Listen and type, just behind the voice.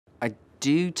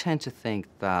do tend to think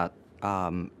that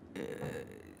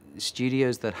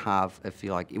studios that have, if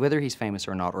you like, whether he's famous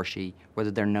or not, or she,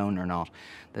 whether they're known or not,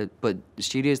 but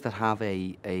studios that have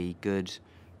a good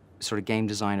sort of game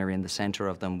designer in the center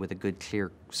of them with a good,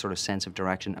 clear sort of sense of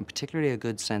direction, and particularly a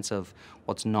good sense of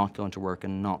what's not going to work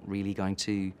and not really going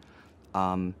to,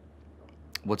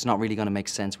 what's not really going to make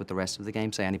sense with the rest of the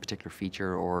game, say any particular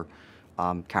feature or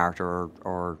character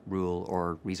or rule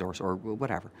or resource or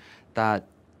whatever, that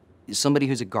somebody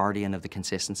who's a guardian of the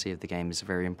consistency of the game is a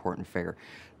very important figure.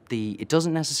 It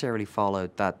doesn't necessarily follow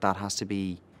that that has to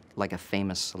be like a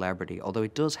famous celebrity, although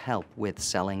it does help with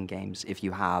selling games if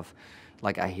you have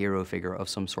like a hero figure of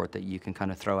some sort that you can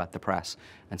kind of throw at the press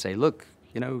and say, look,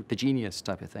 you know, the genius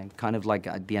type of thing, kind of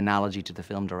like the analogy to the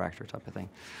film director type of thing.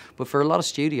 But for a lot of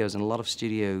studios and a lot of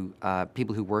studio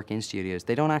people who work in studios,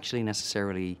 they don't actually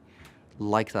necessarily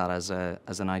like that as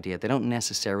an idea. They don't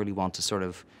necessarily want to sort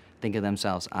of think of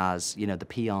themselves as, you know, the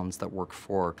peons that work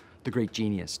for the great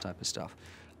genius type of stuff.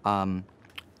 So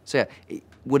yeah,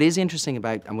 what is interesting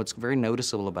about, and what's very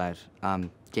noticeable about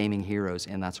gaming heroes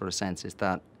in that sort of sense is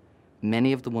that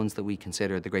many of the ones that we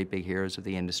consider the great big heroes of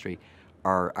the industry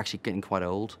are actually getting quite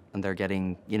old, and they're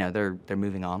getting, you know, they're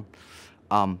moving on.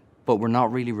 But we're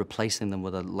not really replacing them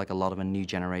with a lot of a new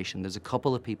generation. There's a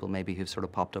couple of people maybe who've sort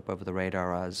of popped up over the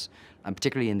radar as, and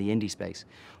particularly in the indie space,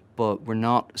 but we're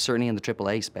not, certainly in the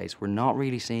AAA space, we're not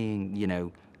really seeing, you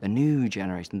know, the new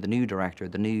generation, the new director,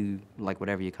 the new, like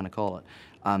whatever you kind of call it.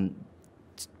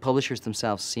 Publishers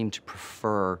themselves seem to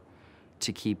prefer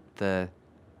to keep the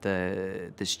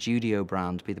studio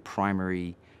brand be the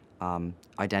primary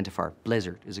identifier.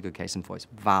 Blizzard is a good case in point.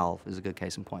 Valve is a good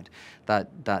case in point.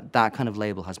 That kind of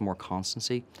label has more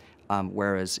constancy.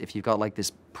 Whereas if you've got like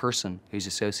this person who's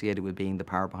associated with being the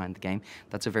power behind the game,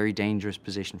 that's a very dangerous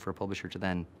position for a publisher to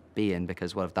then be in,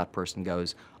 because what if that person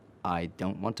goes, I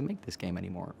don't want to make this game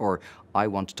anymore, or I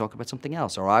want to talk about something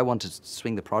else, or I want to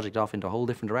swing the project off into a whole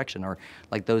different direction, or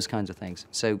like those kinds of things.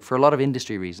 So for a lot of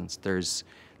industry reasons, there's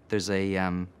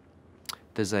a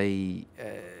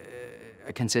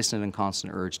consistent and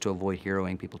constant urge to avoid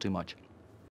heroing people too much.